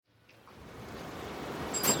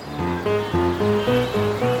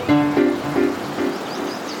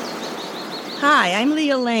Hi, I'm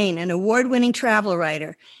Leah Lane, an award-winning travel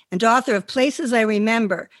writer and author of Places I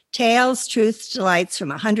Remember, Tales, Truths, Delights from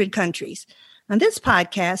 100 Countries. On this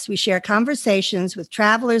podcast, we share conversations with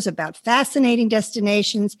travelers about fascinating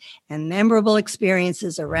destinations and memorable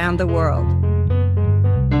experiences around the world.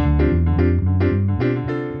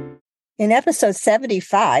 In episode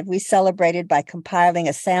 75, we celebrated by compiling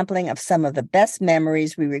a sampling of some of the best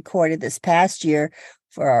memories we recorded this past year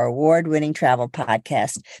for our award-winning travel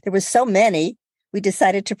podcast. There were so many, we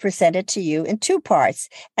decided to present it to you in two parts,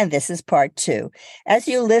 and this is part two. As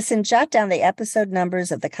you listen, jot down the episode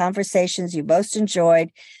numbers of the conversations you most enjoyed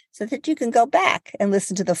so that you can go back and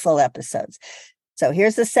listen to the full episodes. So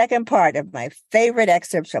here's the second part of my favorite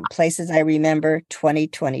excerpts from Places I Remember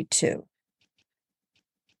 2022.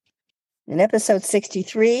 In episode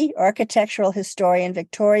 63, architectural historian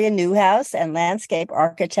Victoria Newhouse and landscape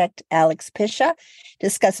architect Alex Pisha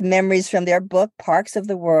discuss memories from their book, Parks of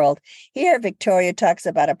the World. Here, Victoria talks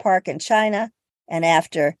about a park in China, and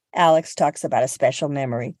after, Alex talks about a special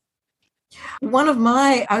memory. One of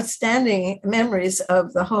my outstanding memories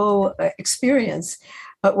of the whole experience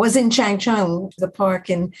was in Changchun, the park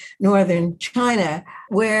in northern China,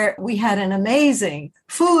 where we had an amazing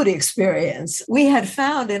food experience. We had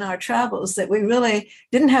found in our travels that we really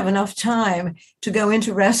didn't have enough time to go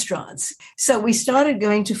into restaurants. So we started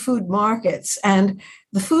going to food markets, and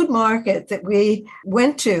the food market that we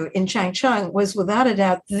went to in Changchun was without a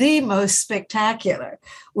doubt the most spectacular,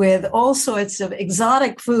 with all sorts of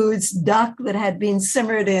exotic foods, duck that had been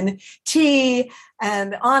simmered in tea,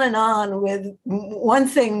 and on with one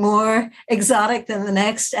thing more exotic than the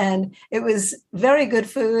next. And it was very good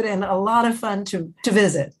food and a lot of fun to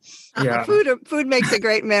visit. Yeah. Food makes a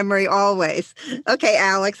great memory always. Okay,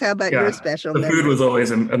 Alex, how about your special memory? The food was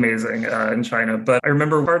always amazing in China. But I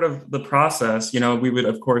remember part of the process, we would,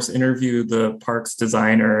 of course, interview the park's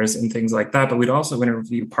designers and things like that, but we'd also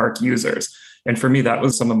interview park users. And for me, that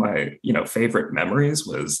was some of my, favorite memories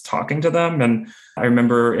was talking to them. And I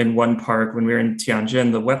remember in one park when we were in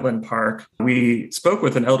Tianjin, the wetland park, we spoke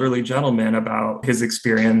with an elderly gentleman about his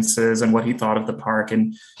experiences and what he thought of the park.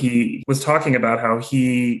 And he was talking about how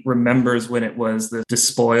he remembers when it was the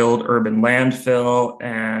despoiled urban landfill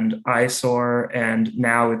and eyesore, and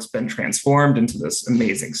now it's been transformed into this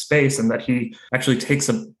amazing space, and that he actually takes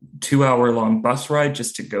a 2-hour-long bus ride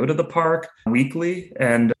just to go to the park weekly.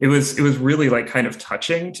 And it was really kind of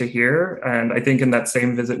touching to hear. And I think in that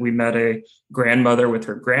same visit, we met a grandmother with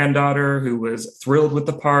her granddaughter who was thrilled with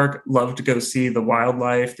the park, loved to go see the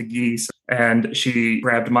wildlife, the geese. And she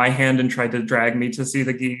grabbed my hand and tried to drag me to see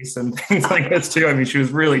the geese and things like this too. I mean, she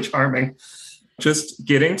was really charming. Just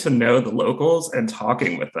getting to know the locals and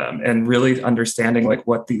talking with them and really understanding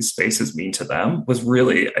what these spaces mean to them was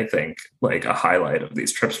really, I think, a highlight of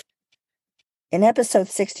these trips. In episode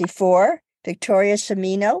 64, Victoria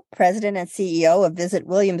Cimino, president and CEO of Visit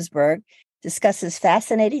Williamsburg, discusses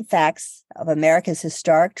fascinating facts of America's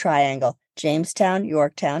historic triangle, Jamestown,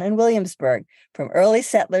 Yorktown, and Williamsburg, from early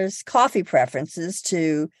settlers' coffee preferences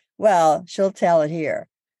to, well, she'll tell it here.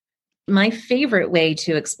 My favorite way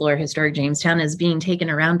to explore historic Jamestown is being taken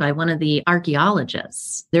around by one of the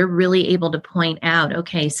archaeologists. They're really able to point out,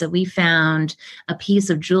 okay, so we found a piece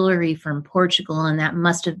of jewelry from Portugal, and that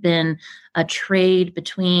must have been a trade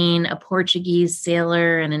between a Portuguese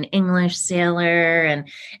sailor and an English sailor,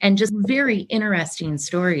 and just very interesting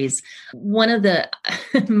stories. One of the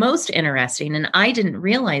most interesting, and I didn't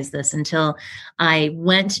realize this until I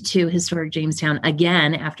went to Historic Jamestown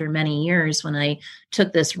again after many years when I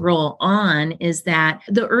took this role on, is that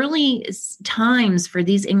the early times for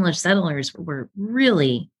these English settlers were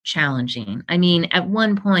really challenging. I mean, at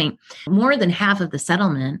one point, more than half of the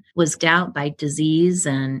settlement was out by disease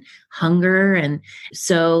and hunger. And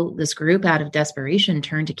so this group, out of desperation,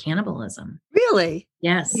 turned to cannibalism. Really?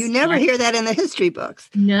 Yes. You never hear that in the history books.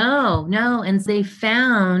 No. And they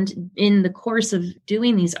found in the course of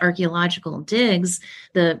doing these archaeological digs,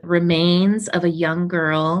 the remains of a young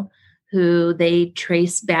girl who they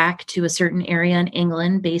trace back to a certain area in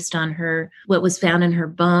England based on what was found in her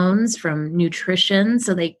bones from nutrition.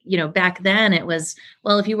 So they, back then it was,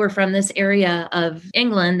 well, if you were from this area of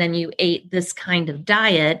England, then you ate this kind of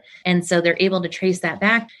diet. And so they're able to trace that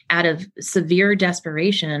back out of severe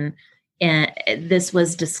desperation. And this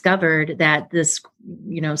was discovered that this,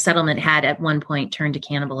 settlement had at one point turned to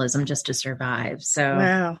cannibalism just to survive. So,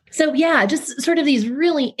 wow. So yeah, just sort of these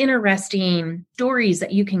really interesting stories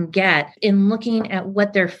that you can get in looking at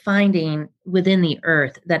what they're finding within the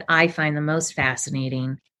earth that I find the most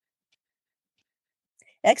fascinating.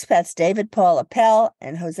 Expats David Paul Appel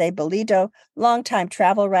and Jose Bolito, longtime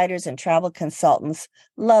travel writers and travel consultants,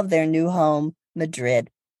 love their new home,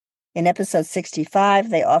 Madrid. In episode 65,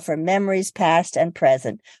 they offer memories past and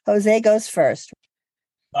present. Jose goes first.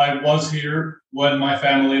 I was here when my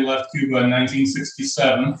family left Cuba in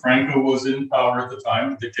 1967. Franco was in power at the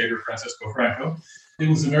time, dictator Francisco Franco. It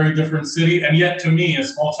was a very different city. And yet, to me, a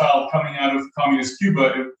small child coming out of communist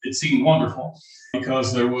Cuba, it seemed wonderful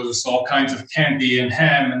because there was all kinds of candy and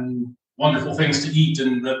ham and wonderful things to eat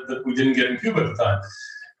and that we didn't get in Cuba at the time.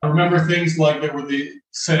 I remember things like there were the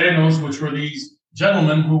serenos, which were these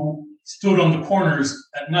gentlemen who stood on the corners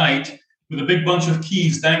at night with a big bunch of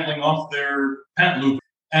keys dangling off their pant loop.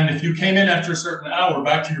 And if you came in after a certain hour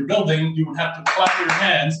back to your building, you would have to clap your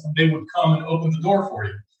hands and they would come and open the door for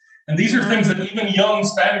you. And these are things that even young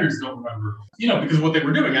Spaniards don't remember, because what they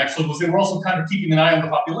were doing actually was they were also kind of keeping an eye on the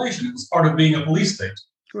population. It was part of being a police state.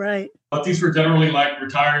 Right. But these were generally like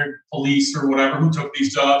retired police or whatever who took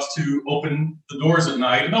these jobs to open the doors at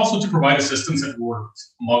night and also to provide assistance if you were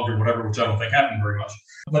mugged or whatever, which I don't think happened very much.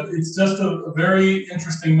 But it's just a very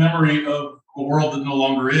interesting memory of a world that no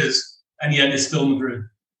longer is, and yet is still Madrid.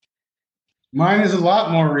 Mine is a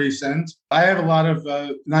lot more recent. I have a lot of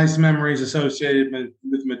nice memories associated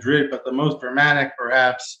with Madrid, but the most dramatic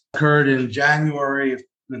perhaps occurred in January of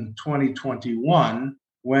 2021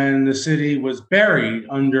 when the city was buried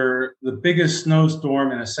under the biggest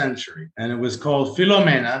snowstorm in a century. And it was called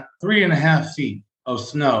Filomena, 3.5 feet of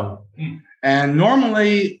snow. And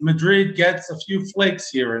normally Madrid gets a few flakes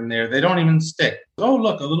here and there. They don't even stick. Oh,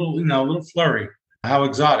 look, a little flurry. How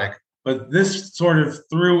exotic. But this sort of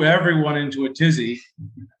threw everyone into a tizzy.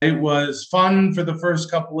 It was fun for the first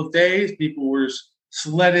couple of days. People were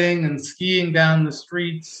sledding and skiing down the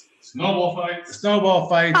streets. Snowball fights.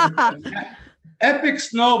 Epic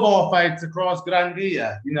snowball fights across Gran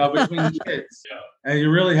Via, between kids. Yeah. And you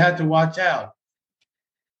really had to watch out.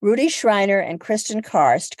 Rudy Schreiner and Kristen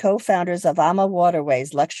Karst, co-founders of Ama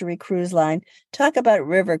Waterways luxury cruise line, talk about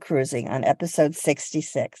river cruising on episode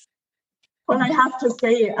 66. Well, I have to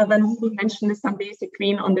say, when we mentioned the Zambezi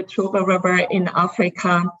Queen on the Juba River in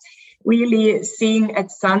Africa, really seeing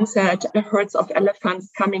at sunset the herds of elephants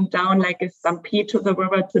coming down like a stampede to the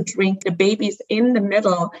river to drink, the babies in the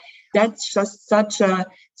middle, that's just such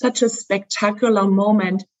a spectacular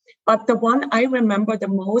moment. But the one I remember the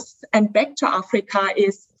most, and back to Africa,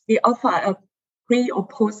 is we offer a pre or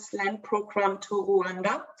post land program to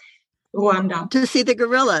Rwanda. To see the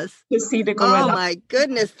gorillas. Oh my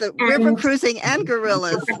goodness, the river cruising and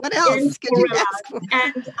gorillas. What else could you ask for?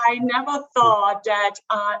 And I never thought that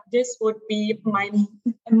this would be my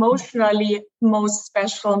emotionally most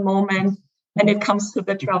special moment when it comes to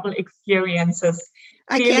the travel experiences.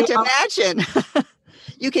 I can't imagine.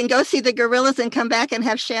 You can go see the gorillas and come back and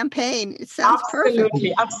have champagne. It sounds perfect.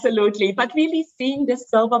 Absolutely. But really seeing the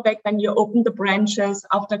silverback when you open the branches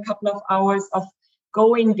after a couple of hours of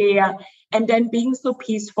going there and then being so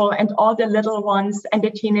peaceful and all the little ones and the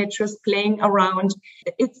teenagers playing around.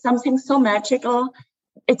 It's something so magical.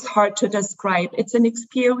 It's hard to describe. It's an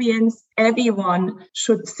experience everyone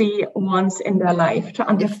should see once in their life to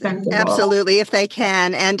understand the world. Absolutely, if they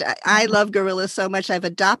can. And I love gorillas so much. I've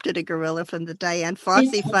adopted a gorilla from the Diane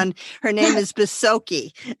Fossey Fund. Her name is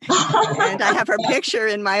Bisoki. And I have her picture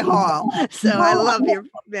in my hall. So I love your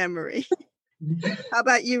memory. How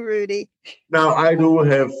about you, Rudy? Now, I do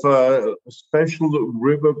have special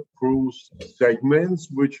river cruise segments,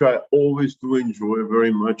 which I always do enjoy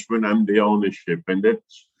very much when I'm there on the ship. And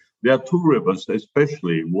there are two rivers,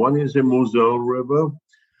 especially. One is the Moselle River.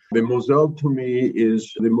 The Moselle, to me,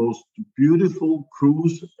 is the most beautiful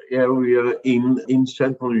cruise area in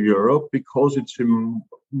Central Europe because it's a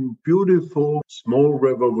beautiful small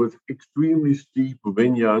river with extremely steep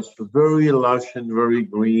vineyards, very lush and very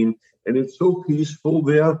green. And it's so peaceful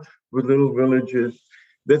there with little villages.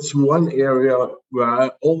 That's one area where I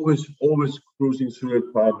always cruising through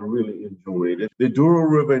it part really enjoyed it. The Douro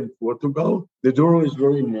River in Portugal. The Douro is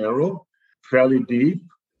very narrow, fairly deep.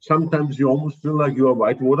 Sometimes you almost feel like you are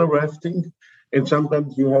whitewater rafting. And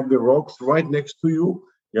sometimes you have the rocks right next to you.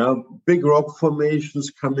 Yeah, big rock formations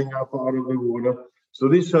coming up out of the water. So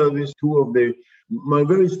these are two of my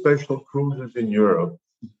very special cruises in Europe.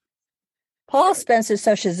 Paul Spencer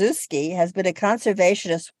Soshizewski has been a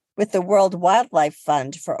conservationist with the World Wildlife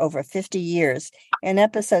Fund for over 50 years. In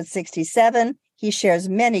episode 67, he shares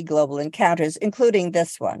many global encounters, including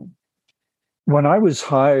this one. When I was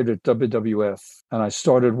hired at WWF and I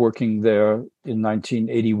started working there in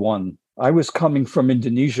 1981, I was coming from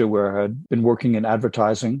Indonesia, where I had been working in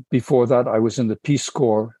advertising. Before that, I was in the Peace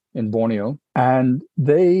Corps in Borneo, and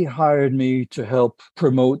they hired me to help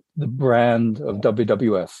promote the brand of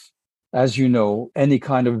WWF. As you know, any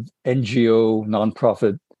kind of NGO,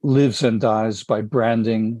 nonprofit lives and dies by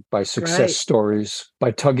branding, by success stories,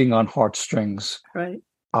 by tugging on heartstrings. Right.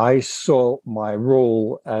 I saw my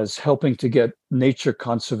role as helping to get nature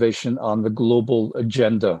conservation on the global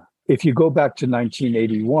agenda. If you go back to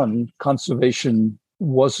 1981, conservation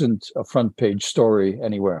wasn't a front page story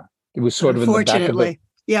anywhere. It was sort of in the back of the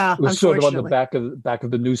Yeah, it was sort of on the back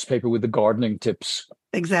of the newspaper with the gardening tips.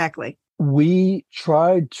 Exactly. We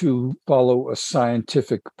tried to follow a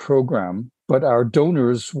scientific program, but our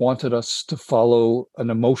donors wanted us to follow an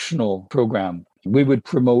emotional program. We would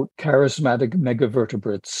promote charismatic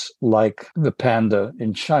megavertebrates like the panda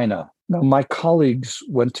in China. Now, my colleagues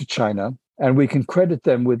went to China, and we can credit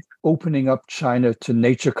them with opening up China to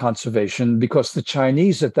nature conservation because the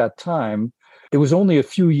Chinese at that time, it was only a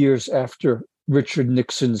few years after Richard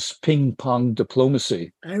Nixon's ping pong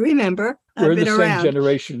diplomacy. I remember. We're in the same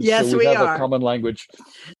generation, yes, so we have are. a common language.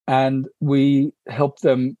 And we helped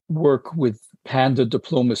them work with panda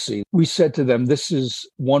diplomacy. We said to them, this is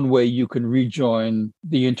one way you can rejoin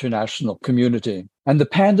the international community. And the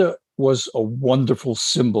panda was a wonderful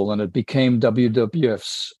symbol, and it became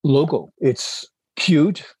WWF's logo. It's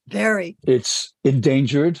cute. Very. It's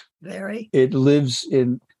endangered. Very. It lives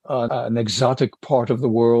in an exotic part of the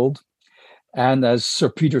world. And as Sir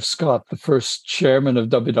Peter Scott, the first chairman of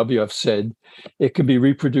WWF, said, it can be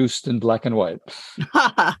reproduced in black and white.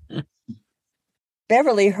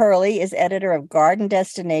 Beverly Hurley is editor of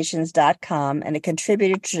GardenDestinations.com and a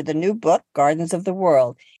contributor to the new book, Gardens of the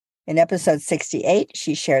World. In episode 68,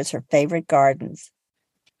 she shares her favorite gardens.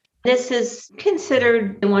 This is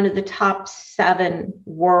considered one of the top 7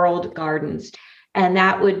 world gardens, and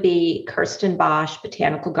that would be Kirstenbosch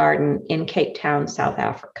Botanical Garden in Cape Town, South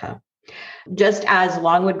Africa. Just as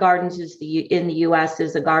Longwood Gardens in the U.S.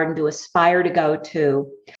 is a garden to aspire to go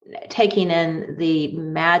to, taking in the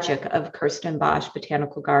magic of Kirstenbosch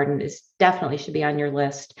Botanical Garden definitely should be on your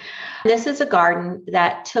list. This is a garden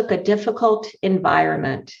that took a difficult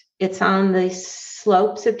environment. It's on the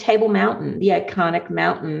slopes of Table Mountain, the iconic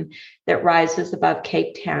mountain that rises above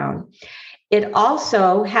Cape Town. It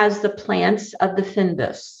also has the plants of the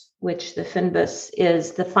fynbos, which the fynbos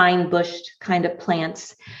is the fine-bushed kind of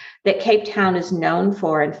plants that Cape Town is known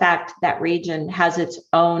for. In fact, that region has its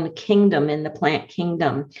own kingdom in the plant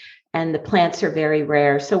kingdom, and the plants are very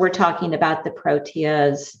rare. So we're talking about the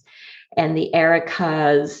proteas and the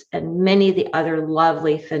ericas and many of the other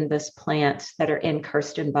lovely fynbos plants that are in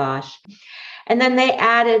Kirstenbosch. And then they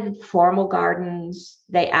added formal gardens.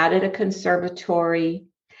 They added a conservatory.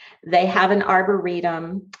 They have an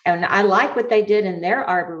arboretum. And I like what they did in their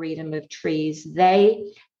arboretum of trees.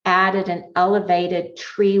 They added an elevated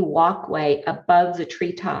tree walkway above the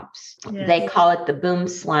treetops. Yes. They call it the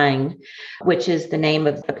boomslang, which is the name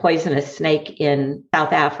of the poisonous snake in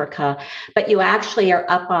South Africa. But you actually are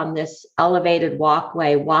up on this elevated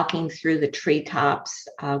walkway walking through the treetops,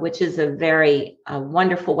 which is a very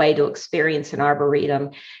wonderful way to experience an arboretum,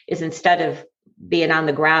 is instead of being on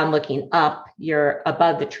the ground looking up, you're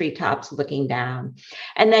above the treetops looking down.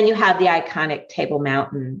 And then you have the iconic Table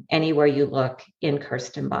Mountain anywhere you look in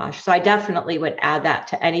Kirstenbosch. So I definitely would add that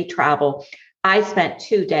to any travel. I spent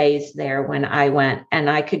 2 days there when I went, and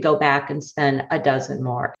I could go back and spend a dozen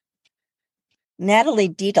more. Natalie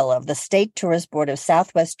Dietl of the State Tourist Board of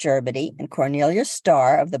Southwest Germany and Cornelia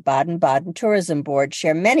Starr of the Baden-Baden Tourism Board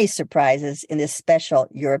share many surprises in this special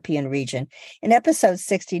European region. In episode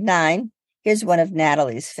 69, here's one of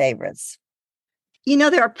Natalie's favorites. You know,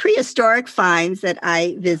 there are prehistoric finds that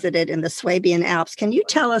I visited in the Swabian Alps. Can you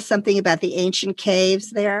tell us something about the ancient caves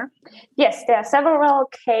there? Yes, there are several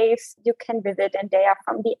caves you can visit, and they are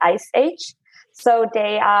from the Ice Age. So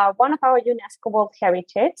they are one of our UNESCO World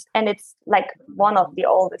Heritage, and it's like one of the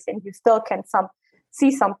oldest, and you still can see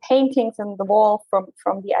some paintings on the wall from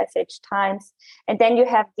the Ice Age times. And then you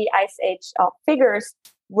have the Ice Age figures,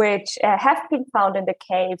 which have been found in the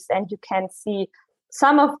caves, and you can see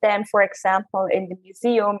some of them, for example, in the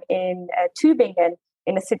museum in Tübingen,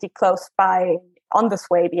 in a city close by on the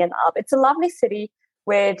Swabian Alp. It's a lovely city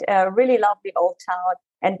with a really lovely old town,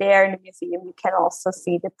 and there in the museum you can also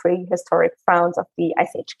see the prehistoric founds of the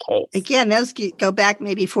Ice Age caves. Again, those go back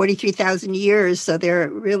maybe 43,000 years, so they're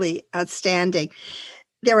really outstanding.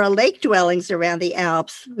 There are lake dwellings around the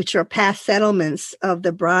Alps, which are past settlements of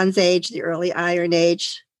the Bronze Age, the early Iron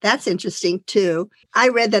Age. That's interesting, too. I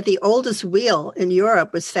read that the oldest wheel in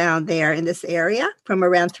Europe was found there in this area from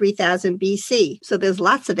around 3000 BC. So there's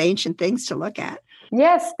lots of ancient things to look at.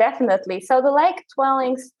 Yes, definitely. So the lake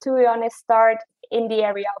dwellings, to be honest, start in the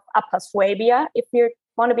area of Upper Swabia, if you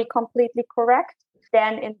want to be completely correct.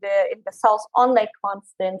 Then in the south on Lake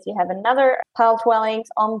Constance, you have another pile dwellings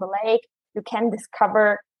on the lake. You can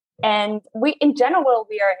discover And we, in general,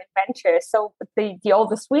 we are inventors. So the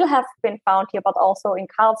oldest wheel has been found here, but also in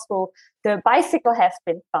Karlsruhe, the bicycle has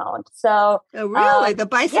been found. So really, the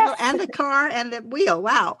bicycle yes. and the car and the wheel.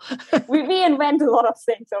 Wow. we invent a lot of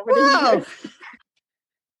things over the years.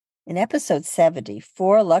 In episode 70,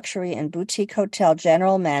 4 luxury and boutique hotel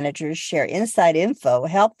general managers share inside info,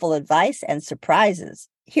 helpful advice, and surprises.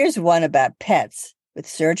 Here's one about pets with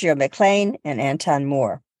Sergio McLean and Anton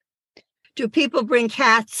Moore. Do people bring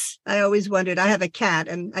cats? I always wondered. I have a cat,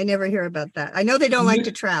 and I never hear about that. I know they don't like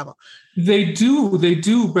to travel. They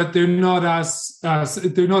do, but they're not as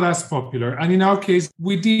popular. And in our case,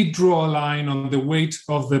 we did draw a line on the weight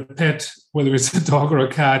of the pet, whether it's a dog or a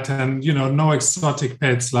cat, and no exotic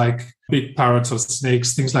pets like big parrots or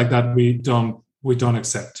snakes, things like that. We don't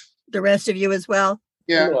accept. The rest of you as well?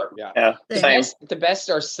 Yeah. The best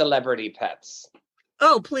are celebrity pets.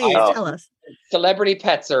 Oh, please tell us. Celebrity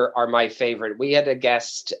pets are my favorite. We had a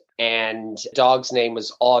guest and dog's name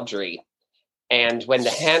was Audrey. And when the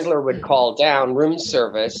handler would call down room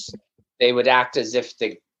service, they would act as if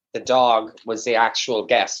the dog was the actual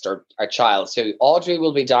guest or a child. So Audrey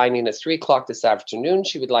will be dining at 3:00 this afternoon.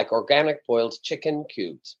 She would like organic boiled chicken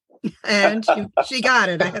cubes. And she got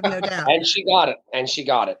it, I have no doubt. And she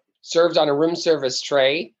got it. Served on a room service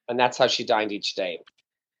tray, and that's how she dined each day.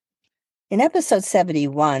 In episode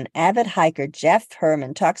 71, avid hiker Jeff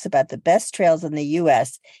Herman talks about the best trails in the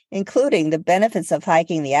U.S., including the benefits of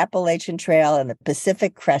hiking the Appalachian Trail and the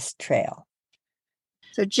Pacific Crest Trail.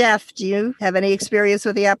 So, Jeff, do you have any experience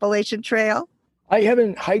with the Appalachian Trail? I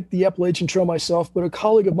haven't hiked the Appalachian Trail myself, but a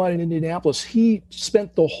colleague of mine in Indianapolis, he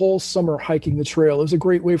spent the whole summer hiking the trail. It was a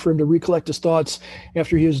great way for him to recollect his thoughts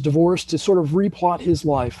after he was divorced, to sort of replot his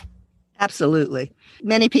life. Absolutely.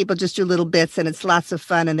 Many people just do little bits and it's lots of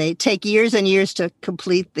fun and they take years and years to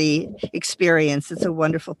complete the experience. It's a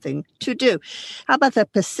wonderful thing to do. How about the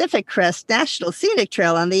Pacific Crest National Scenic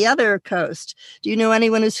Trail on the other coast? Do you know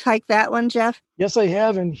anyone who's hiked that one, Jeff? Yes, I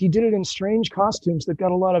have. And he did it in strange costumes that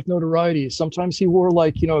got a lot of notoriety. Sometimes he wore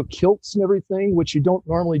kilts and everything, which you don't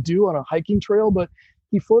normally do on a hiking trail, but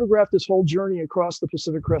he photographed this whole journey across the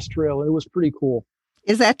Pacific Crest Trail and it was pretty cool.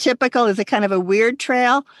 Is that typical? Is it kind of a weird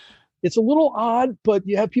trail? It's a little odd, but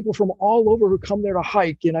you have people from all over who come there to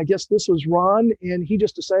hike. And I guess this was Ron, and he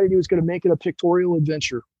just decided he was going to make it a pictorial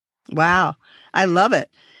adventure. Wow. I love it.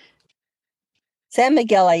 San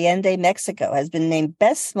Miguel Allende, Mexico, has been named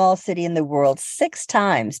Best Small City in the World 6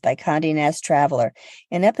 times by Condé Nast Traveler.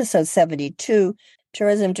 In episode 72,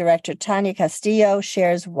 tourism director Tanya Castillo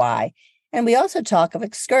shares why. And we also talk of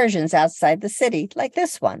excursions outside the city, like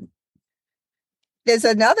this one. There's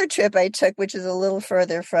another trip I took, which is a little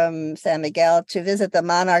further from San Miguel, to visit the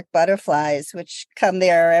monarch butterflies, which come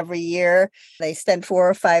there every year. They spend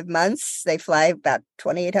 4 or 5 months. They fly about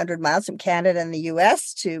 2,800 miles from Canada and the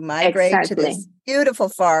U.S. to migrate to this beautiful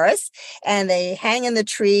forest. And they hang in the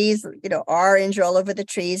trees, orange all over the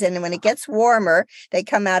trees. And when it gets warmer, they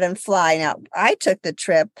come out and fly. Now, I took the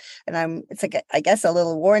trip, and it's I guess a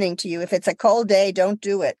little warning to you. If it's a cold day, don't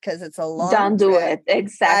do it because it's a long Don't do trip. it.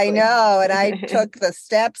 Exactly. I know. And I took the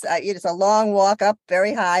steps. It's a long walk up,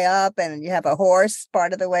 very high up, and you have a horse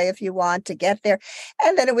part of the way if you want to get there.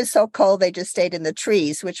 And then it was so cold, they just stayed in the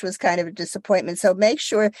trees, which was kind of a disappointment. So make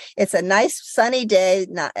sure it's a nice sunny day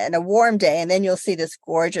and a warm day, and then you'll see this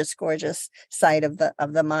gorgeous, gorgeous sight of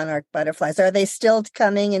the monarch butterflies. Are they still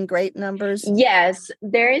coming in great numbers? Yes,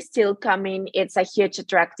 they're still coming. It's a huge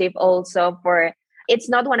attractive also it's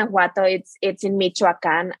not Guanajuato, it's in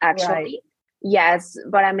Michoacan, actually. Right. Yes,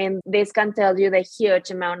 but this can tell you the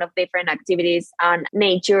huge amount of different activities on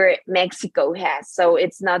nature Mexico has. So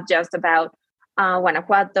it's not just about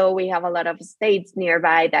Guanajuato. We have a lot of states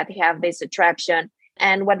nearby that have this attraction.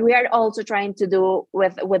 And what we are also trying to do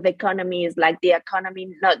with the economy is like the economy,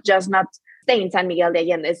 not stay in San Miguel de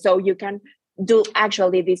Allende. So you can do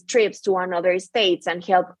actually these trips to another states and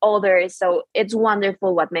help others. So it's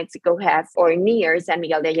wonderful what Mexico has or near San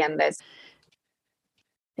Miguel de Allende.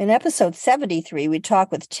 In episode 73, we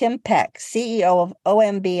talk with Tim Peck, CEO of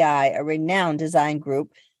OMBI, a renowned design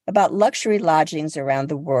group, about luxury lodgings around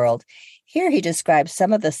the world. Here he describes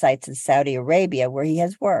some of the sites in Saudi Arabia where he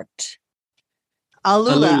has worked.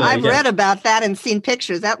 Alula. I've read about that and seen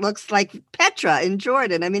pictures. That looks like Petra in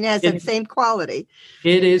Jordan. It has that same quality.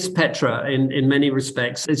 It is Petra in many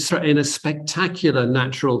respects. It's in a spectacular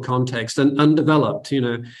natural context and undeveloped,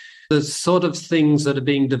 The sort of things that are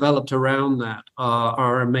being developed around that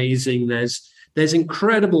are amazing. There's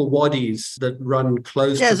incredible wadis that run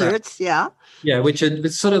close to deserts, yeah, which are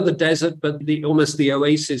sort of the desert, but almost the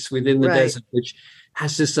oasis within the desert, which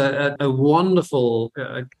has just a wonderful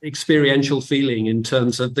experiential feeling in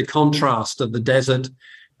terms of the contrast of the desert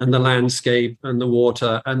and the landscape and the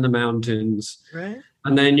water and the mountains. Right.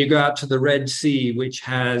 And then you go out to the Red Sea, which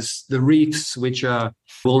has the reefs, which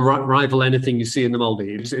will rival anything you see in the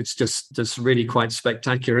Maldives. It's just really quite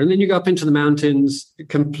spectacular. And then you go up into the mountains,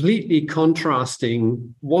 completely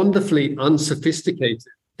contrasting, wonderfully unsophisticated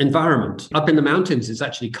environment. Up in the mountains, it's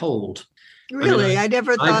actually cold. Really? I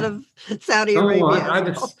never thought of Saudi Arabia. I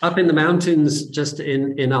was up in the mountains just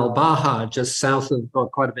in Al-Baha, just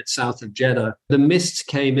quite a bit south of Jeddah. The mist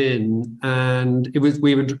came in and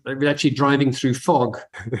we were actually driving through fog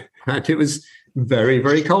and it was very,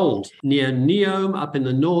 very cold. Near Neom, up in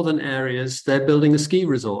the northern areas, they're building a ski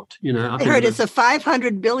resort. I heard it's a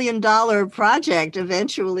 $500 billion project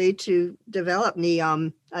eventually to develop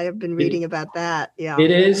Neom. I have been reading about that. Yeah, it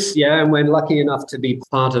is. Yeah, and we're lucky enough to be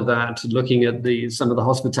part of that, looking at some of the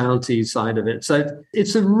hospitality side of it. So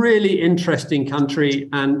it's a really interesting country,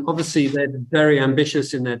 and obviously they're very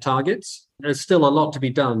ambitious in their targets. There's still a lot to be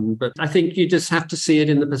done, but I think you just have to see it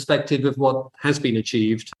in the perspective of what has been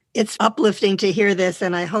achieved. It's uplifting to hear this,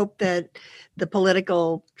 and I hope that the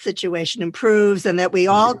political situation improves and that we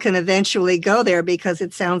all can eventually go there, because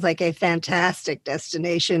it sounds like a fantastic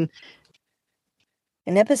destination.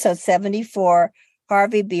 In episode 74,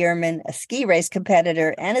 Harvey Bierman, a ski race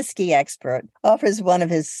competitor and a ski expert, offers one of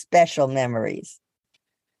his special memories.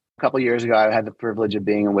 A couple of years ago, I had the privilege of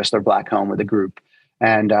being in Whistler Blackcomb with a group.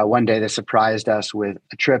 And one day they surprised us with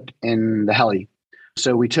a trip in the heli.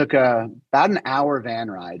 So we took about an hour van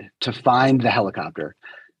ride to find the helicopter.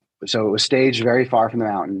 So it was staged very far from the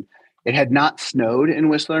mountain. It had not snowed in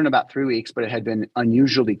Whistler in about 3 weeks, but it had been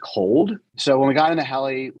unusually cold. So when we got in the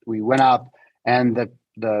heli, we went up, and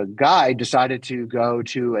the guide decided to go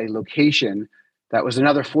to a location that was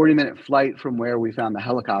another 40-minute flight from where we found the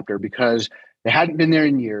helicopter, because they hadn't been there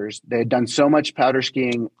in years. They had done so much powder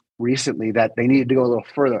skiing recently that they needed to go a little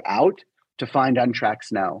further out to find untracked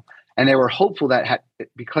snow. And they were hopeful that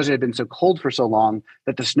because it had been so cold for so long,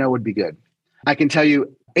 that the snow would be good. I can tell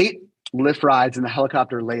you, 8 lift rides in the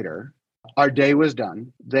helicopter later, our day was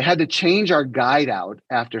done. They had to change our guide out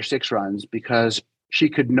after 6 runs because she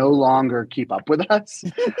could no longer keep up with us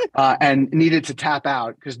and needed to tap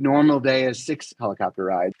out, because normal day is 6 helicopter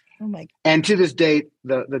rides. Oh my God. And to this date,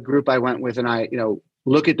 the group I went with and I,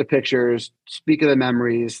 look at the pictures, speak of the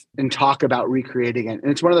memories, and talk about recreating it.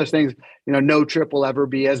 And it's one of those things, no trip will ever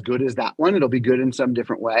be as good as that one. It'll be good in some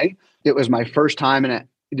different way. It was my first time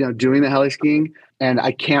doing the heli skiing, and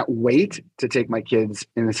I can't wait to take my kids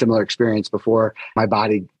in a similar experience before my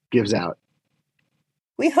body gives out.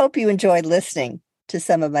 We hope you enjoyed listening to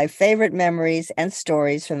some of my favorite memories and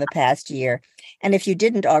stories from the past year. And if you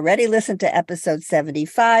didn't already listen to episode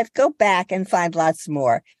 75, go back and find lots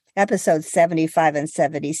more. Episodes 75 and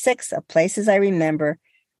 76 of Places I Remember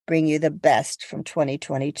bring you the best from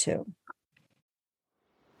 2022.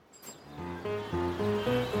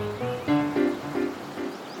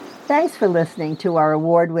 Thanks for listening to our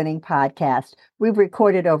award-winning podcast. We've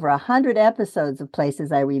recorded over 100 episodes of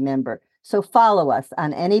Places I Remember, so follow us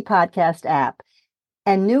on any podcast app.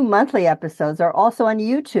 And new monthly episodes are also on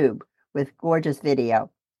YouTube with gorgeous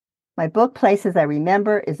video. My book, Places I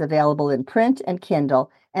Remember, is available in print and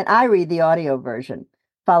Kindle, and I read the audio version.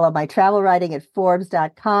 Follow my travel writing at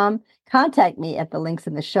Forbes.com. Contact me at the links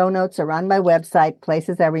in the show notes or on my website,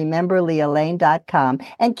 placesiremember, lealane.com,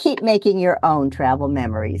 and keep making your own travel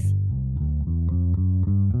memories.